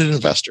accredited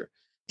investor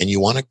and you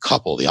want to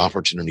couple the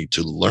opportunity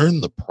to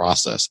learn the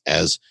process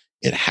as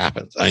it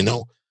happens, I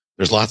know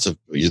there's lots of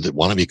you that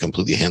want to be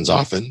completely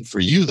hands-off, and for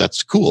you,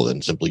 that's cool.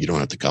 And simply, you don't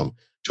have to come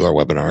to our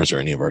webinars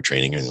or any of our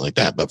training or anything like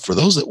that. But for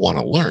those that want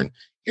to learn,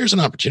 here's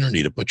an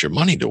opportunity to put your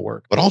money to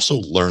work, but also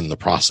learn the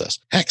process.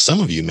 Heck, some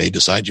of you may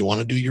decide you want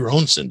to do your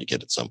own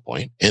syndicate at some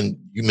point, and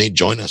you may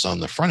join us on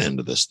the front end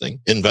of this thing,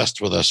 invest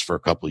with us for a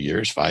couple of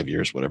years, 5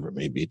 years, whatever it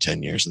may be,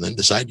 10 years, and then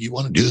decide you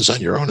want to do this on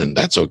your own. And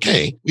that's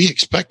okay. We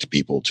expect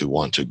people to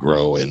want to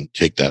grow and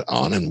take that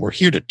on. And we're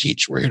here to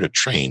teach. We're here to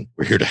train.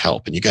 We're here to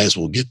help. And you guys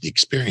will get the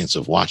experience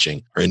of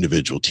watching our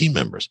individual team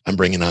members. I'm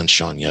bringing on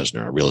Sean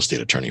Yesner, a real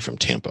estate attorney from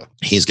Tampa.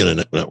 He's going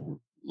to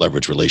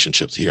leverage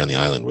relationships here on the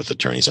island with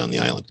attorneys on the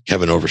island.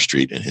 Kevin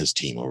Overstreet and his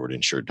team over at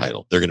Insured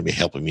Title, they're going to be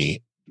helping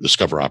me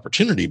discover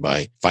opportunity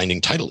by finding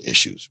title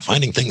issues,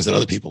 finding things that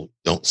other people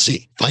don't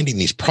see, finding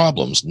these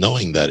problems,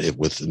 knowing that if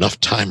with enough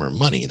time or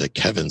money that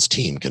Kevin's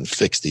team can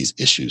fix these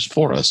issues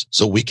for us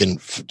so we can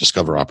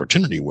discover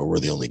opportunity where we're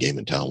the only game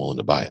in town willing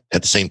to buy it.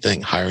 At the same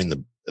thing, hiring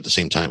the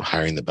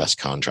best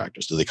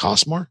contractors. Do they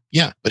cost more?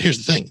 Yeah. But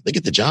here's the thing. They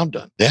get the job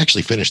done. They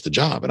actually finish the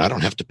job, and I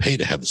don't have to pay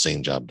to have the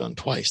same job done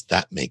twice.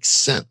 That makes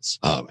sense.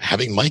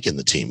 Having Mike in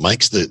the team.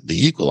 Mike's the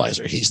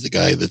equalizer. He's the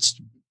guy that's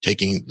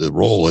taking the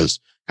role as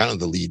kind of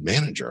the lead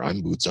manager.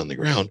 I'm boots on the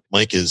ground.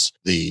 Mike is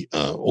the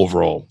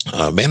overall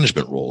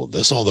management role of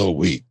this. Although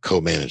we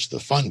co-manage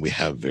the fund, we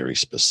have very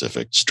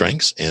specific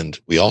strengths, and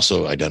we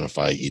also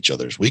identify each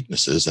other's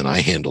weaknesses. And I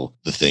handle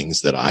the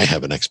things that I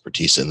have an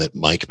expertise in that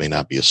Mike may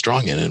not be as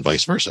strong in, and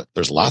vice versa.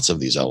 There's lots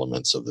of these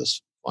elements of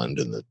this fund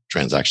and the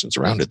transactions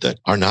around it that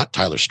are not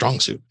Tyler's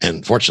strong suit.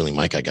 And fortunately,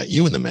 Mike, I got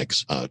you in the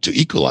mix to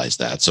equalize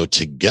that. So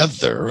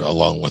together,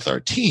 along with our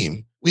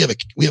team, we have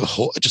a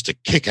whole, just a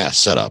kick-ass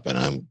setup,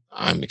 and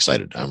I'm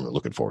excited. I'm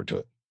looking forward to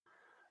it.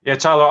 Yeah,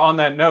 Tyler, on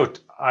that note,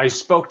 I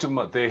spoke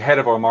to the head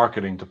of our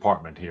marketing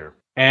department here,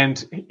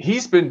 and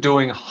he's been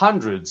doing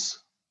hundreds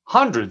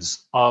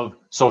of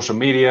social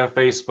media,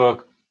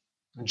 Facebook,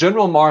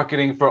 general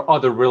marketing for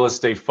other real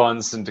estate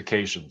fund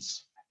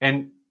syndications.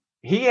 And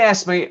he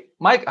asked me,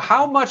 Mike,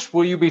 how much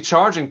will you be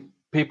charging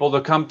people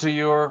to come to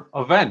your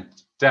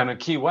event down in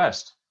Key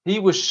West? He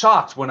was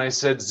shocked when I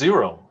said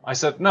 0. I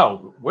said,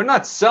 no, we're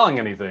not selling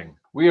anything.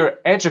 We are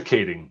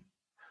educating.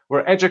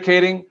 We're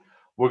educating.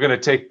 We're going to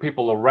take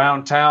people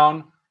around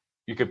town.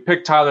 You can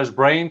pick Tyler's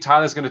brain.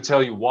 Tyler's going to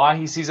tell you why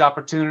he sees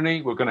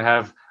opportunity. We're going to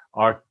have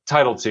our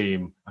title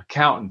team,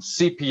 accountant,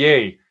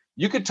 CPA.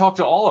 You could talk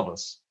to all of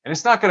us, and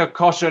it's not going to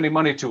cost you any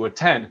money to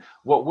attend.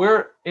 What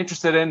we're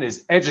interested in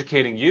is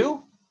educating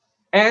you.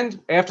 And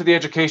after the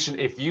education,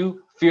 if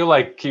you feel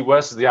like Key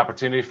West is the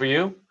opportunity for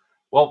you,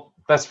 well,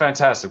 that's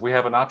fantastic. We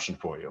have an option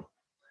for you.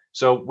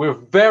 So we're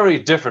very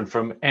different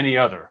from any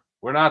other.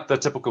 We're not the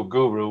typical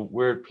guru.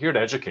 We're here to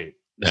educate.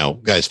 Now,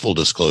 guys, full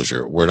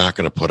disclosure, we're not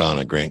going to put on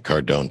a Grant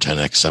Cardone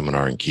 10X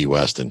seminar in Key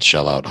West and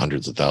shell out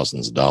hundreds of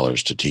thousands of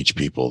dollars to teach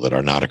people that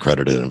are not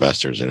accredited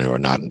investors and who are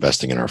not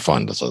investing in our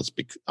fund. So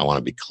I want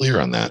to be clear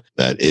on that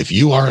if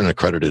you are an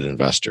accredited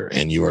investor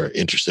and you are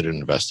interested in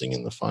investing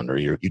in the fund, or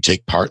you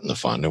take part in the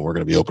fund, and we're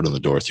going to be opening the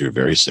door through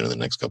very soon in the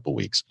next couple of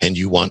weeks, and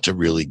you want to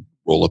really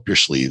roll up your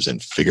sleeves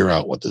and figure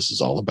out what this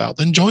is all about,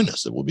 then join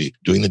us. We'll be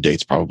doing the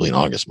dates probably in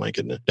August, Mike,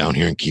 and down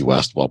here in Key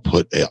West. I'll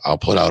put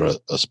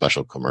out a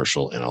special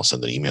commercial, and I'll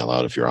send an email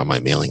out. If you're on my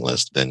mailing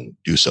list, then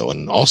do so.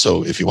 And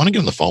also, if you want to get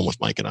on the phone with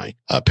Mike and I,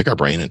 pick our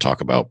brain and talk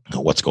about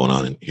what's going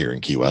on here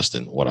in Key West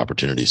and what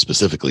opportunities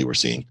specifically we're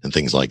seeing and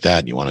things like that,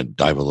 and you want to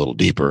dive a little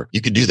deeper, you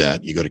could do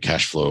that. You go to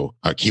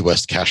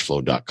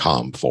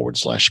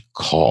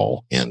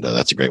keywestcashflow.com/call. And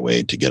that's a great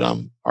way to get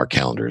on our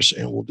calendars,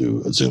 and we'll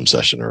do a Zoom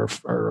session or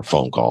a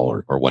phone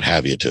call or what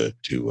have you to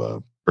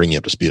bring you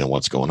up to speed on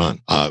what's going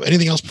on.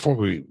 Anything else before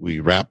we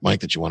wrap,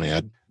 Mike, that you want to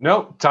add?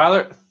 No,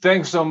 Tyler,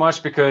 thanks so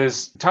much,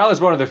 because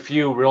Tyler's one of the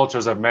few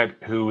realtors I've met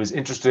who is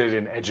interested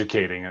in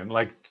educating. And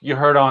like you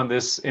heard on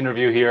this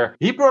interview here,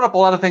 he brought up a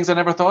lot of things I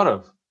never thought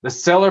of. The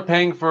seller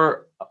paying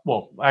for,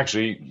 well,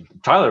 actually,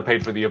 Tyler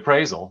paid for the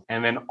appraisal,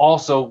 and then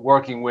also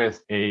working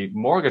with a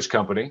mortgage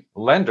company,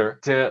 lender,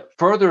 to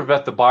further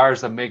vet the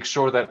buyers and make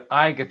sure that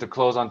I get to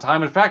close on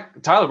time. In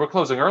fact, Tyler, we're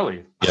closing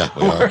early. Yeah,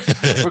 we are.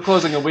 We're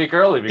closing a week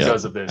early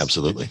because of this.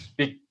 Absolutely.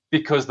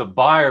 Because the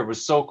buyer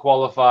was so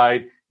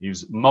qualified.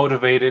 He's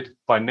motivated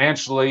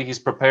financially. He's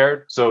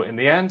prepared. So in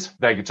the end,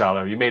 thank you,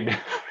 Tyler. You made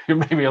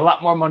me a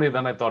lot more money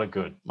than I thought it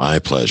could. My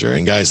pleasure.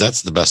 And guys,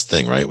 that's the best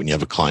thing, right? When you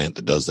have a client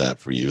that does that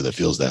for you, that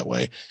feels that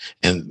way.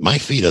 And my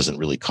fee doesn't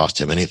really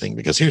cost him anything,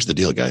 because here's the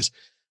deal, guys.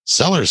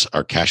 Sellers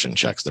are cashing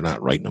checks. They're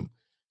not writing them.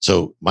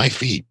 So my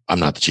fee, I'm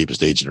not the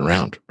cheapest agent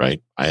around, right?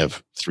 I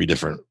have 3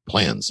 different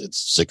plans.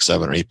 It's 6,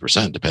 7, or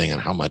 8%, depending on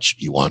how much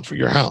you want for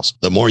your house.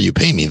 The more you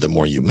pay me, the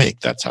more you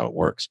make. That's how it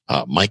works.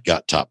 Mike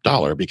got top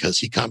dollar because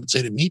he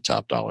compensated me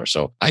top dollar.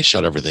 So I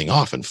shut everything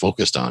off and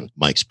focused on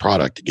Mike's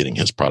product, getting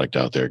his product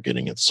out there,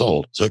 getting it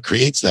sold. So it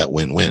creates that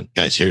win-win.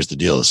 Guys, here's the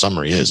deal. The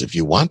summary is, if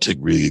you want to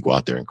really go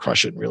out there and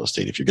crush it in real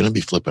estate, if you're going to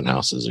be flipping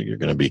houses, or you're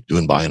going to be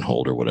doing buy and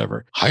hold or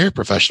whatever, hire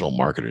professional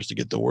marketers to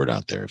get the word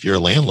out there. If you're a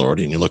landlord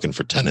and you're looking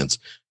for tenants,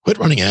 quit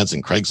running ads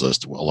in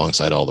Craigslist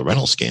alongside all the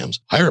rental scams.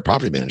 Hire a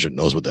property manager that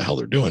knows what the hell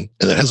they're doing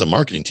and that has a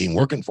marketing team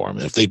working for them.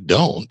 And if they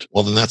don't,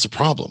 well, then that's a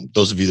problem.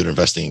 Those of you that are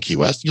investing in Key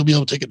West, you'll be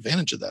able to take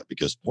advantage of that,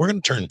 because we're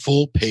going to turn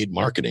full paid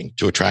marketing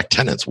to attract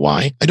tenants.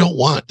 Why? I don't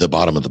want the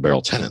bottom of the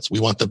barrel tenants. We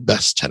want the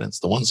best tenants,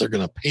 the ones that are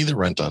going to pay the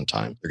rent on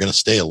time. They're going to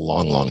stay a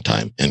long, long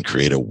time and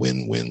create a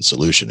win-win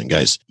solution. And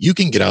guys, you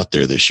can get out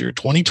there this year.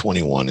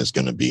 2021 is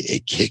going to be a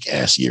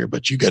kick-ass year,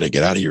 but you got to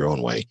get out of your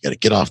own way. You got to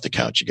get off the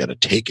couch. You got to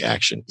take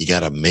action. You got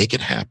to make it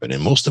happen.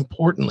 And most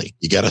importantly,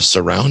 you got to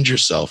surround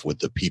yourself with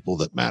the people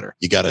that matter.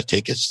 You got to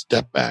take a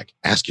step back,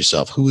 ask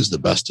yourself, who is the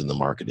best in the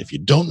market? If you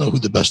don't know who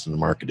the best in the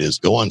market is,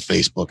 go on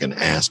Facebook and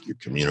ask. Your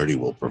community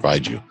will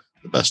provide you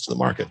the best of the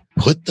market.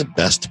 Put the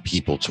best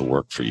people to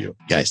work for you.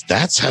 Guys,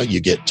 that's how you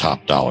get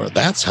top dollar.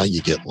 That's how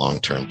you get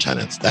long-term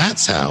tenants.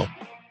 That's how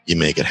you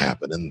make it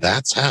happen. And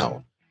that's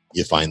how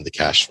you find the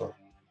cash flow.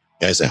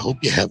 Guys, I hope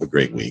you have a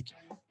great week.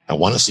 I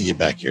want to see you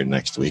back here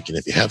next week. And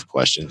if you have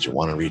questions or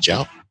want to reach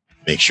out,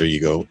 make sure you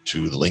go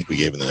to the link we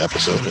gave in the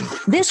episode. And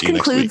this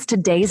concludes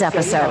today's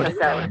episode.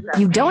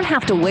 You don't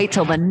have to wait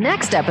till the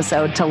next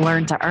episode to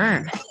learn to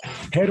earn.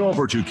 Head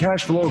over to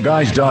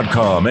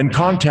cashflowguys.com and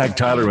contact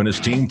Tyler and his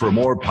team for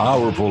more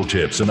powerful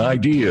tips and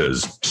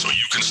ideas, so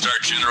you can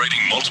start generating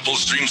multiple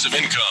streams of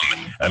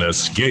income and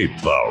escape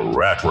the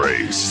rat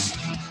race.